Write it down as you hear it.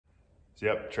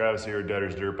Yep, Travis here with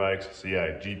Dutter's Dirt Bikes. So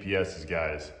yeah, GPSs,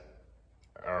 guys,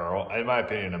 are, in my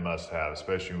opinion, a must-have,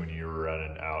 especially when you're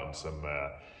running out in some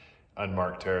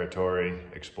unmarked territory,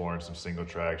 exploring some single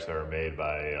tracks that are made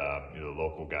by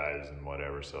local guys and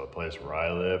whatever. So the place where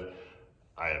I live,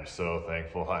 I am so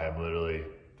thankful. I am literally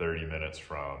 30 minutes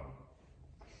from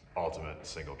ultimate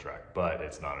single track, but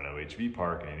it's not an OHV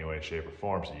park in any way, shape, or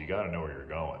form, so you got to know where you're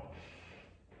going.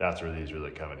 That's where these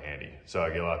really come in handy. So I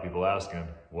get a lot of people asking,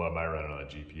 what am I running on a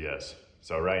GPS?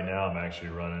 So right now I'm actually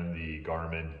running the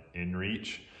Garmin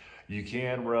inreach. You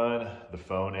can run the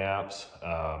phone apps,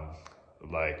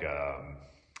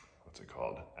 what's it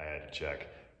called? I had to check.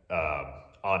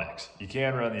 Onyx. You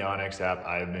can run the Onyx app.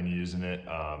 I've been using it.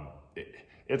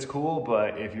 It's cool,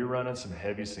 but if you're running some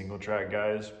heavy single track,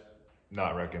 guys,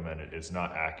 not recommended. It's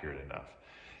not accurate enough.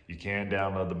 You can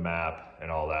download the map and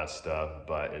all that stuff,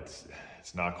 but it's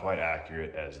not quite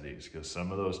accurate as these, because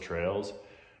some of those trails,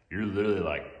 you're literally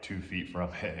like 2 feet from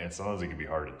it, and sometimes it can be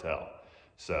hard to tell.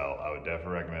 So I would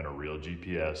definitely recommend a real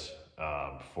GPS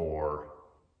for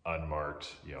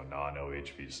unmarked,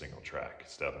 non-OHV single track.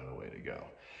 It's definitely the way to go.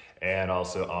 And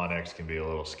also Onyx can be a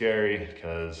little scary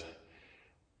because,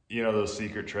 those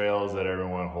secret trails that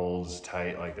everyone holds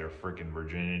tight like their freaking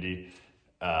virginity,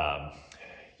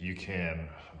 you can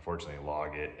unfortunately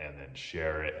log it and then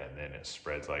share it, and then it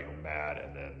spreads like mad,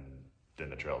 and then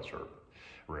the trails are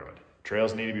ruined.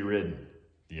 Trails need to be ridden,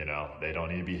 they don't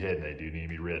need to be hidden, they do need to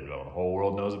be ridden. But when the whole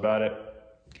world knows about it,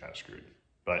 kind of screwed.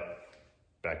 But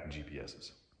back to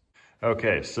GPSs.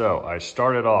 Okay, so I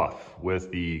started off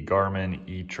with the Garmin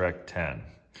etrex 10.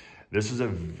 This is a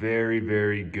very,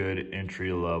 very good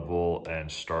entry level and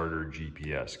starter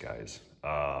GPS, guys.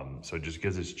 So just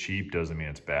because it's cheap doesn't mean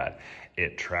it's bad.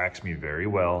 It tracks me very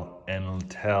well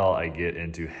until I get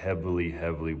into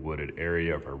heavily wooded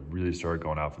area, if I really start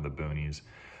going out from the boonies.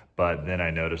 But then I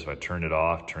notice if I turn it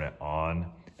off, turn it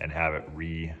on, and have it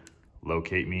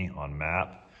relocate me on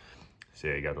map. See,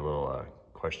 I got the little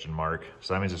question mark.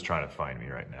 So that means it's trying to find me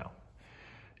right now.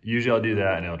 Usually I'll do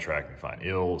that and it'll track me fine.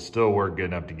 It'll still work good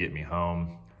enough to get me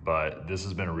home, but this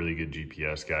has been a really good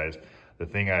GPS, guys. The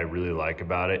thing I really like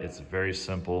about it, it's very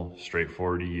simple,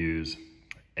 straightforward to use.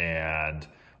 And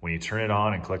when you turn it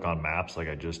on and click on maps like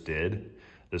I just did,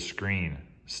 the screen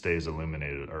stays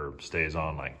illuminated or stays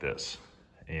on like this,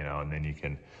 and then you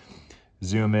can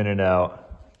zoom in and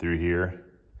out through here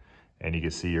and you can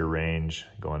see your range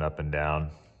going up and down.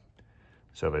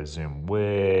 So if I zoom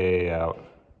way out,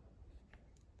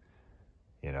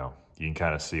 you can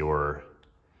kind of see where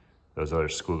those other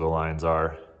squiggle lines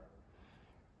are.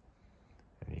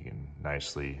 And you can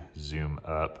nicely zoom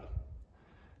up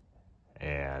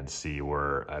and see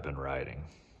where I've been riding.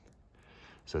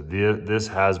 So this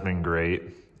has been great.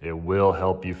 It will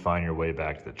help you find your way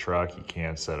back to the truck. You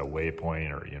can set a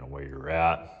waypoint or where you're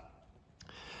at.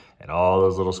 And all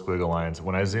those little squiggle lines,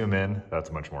 when I zoom in,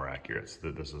 that's much more accurate.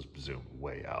 So this is zoomed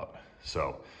way out.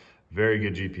 So very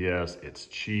good GPS. It's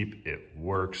cheap, it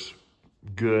works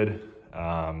good.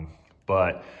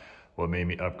 But what made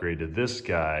me upgrade to this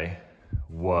guy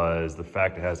was the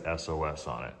fact it has SOS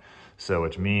on it. So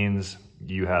which means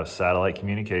you have satellite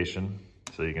communication.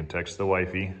 So you can text the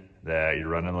wifey that you're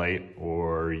running late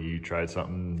or you tried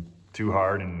something too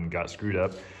hard and got screwed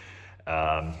up.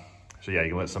 So yeah, you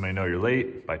can let somebody know you're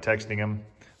late by texting them,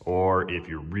 or if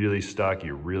you're really stuck,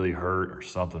 you're really hurt, or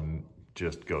something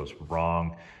just goes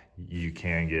wrong, you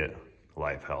can get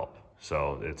life help.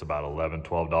 So it's about $11,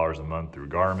 $12 a month through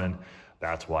Garmin.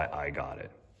 That's why I got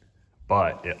it.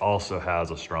 But it also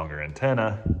has a stronger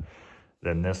antenna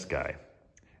than this guy.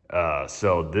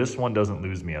 So this one doesn't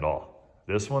lose me at all.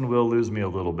 This one will lose me a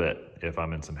little bit if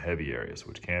I'm in some heavy areas,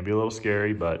 which can be a little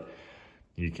scary, but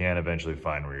you can eventually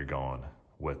find where you're going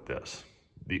with this.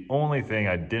 The only thing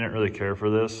I didn't really care for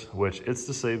this, which it's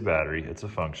to save battery, it's a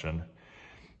function,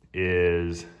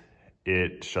 is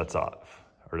it shuts off,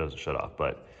 or doesn't shut off,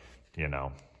 but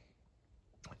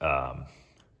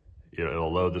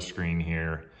it'll load the screen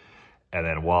here, and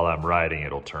then while I'm riding,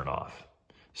 it'll turn off.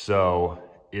 So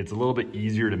it's a little bit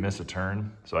easier to miss a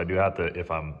turn. So I do have to,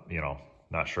 if I'm,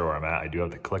 not sure where I'm at, I do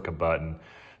have to click a button,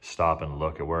 stop and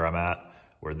look at where I'm at.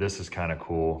 Where this is kind of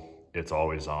cool, it's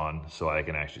always on, so I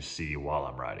can actually see while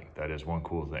I'm riding. That is one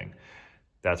cool thing.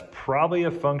 That's probably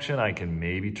a function I can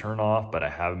maybe turn off, but I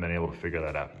haven't been able to figure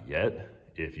that out yet.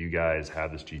 If you guys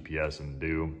have this GPS and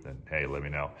do, then hey, let me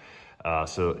know.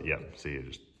 So yeah, see,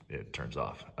 it turns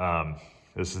off.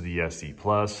 This is the SE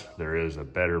Plus. There is a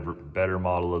better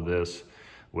model of this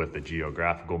with the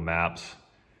geographical maps.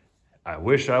 I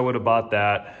wish I would have bought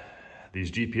that.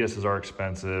 these GPSs are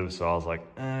expensive. So I was like,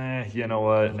 you know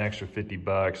what, an extra 50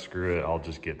 bucks, screw it, I'll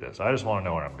just get this. I just wanna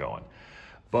know where I'm going.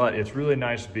 But it's really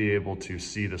nice to be able to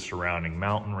see the surrounding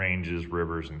mountain ranges,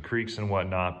 rivers and creeks and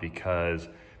whatnot, because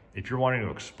if you're wanting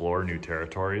to explore new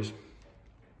territories,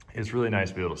 it's really nice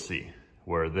to be able to see.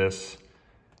 Where this,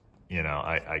 you know,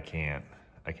 I can't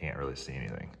really see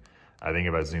anything. I think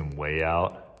if I zoom way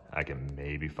out, I can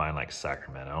maybe find like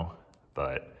Sacramento,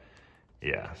 but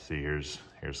yeah, see, here's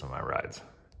some of my rides.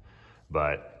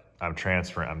 But I'm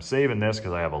saving this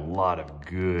because I have a lot of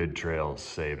good trails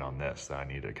saved on this that I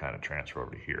need to kind of transfer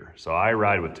over to here. So I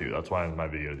ride with two. That's why in my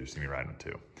videos you see me riding with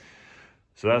two.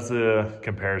 So that's the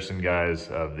comparison, guys,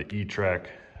 of the etrex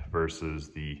versus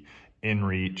the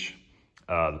inreach.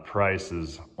 The price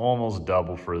is almost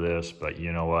double for this, but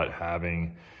you know what?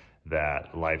 Having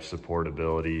that life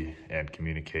supportability and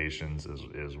communications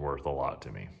is worth a lot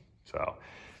to me. So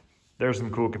there's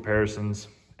some cool comparisons,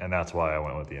 and that's why I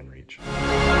went with the inreach.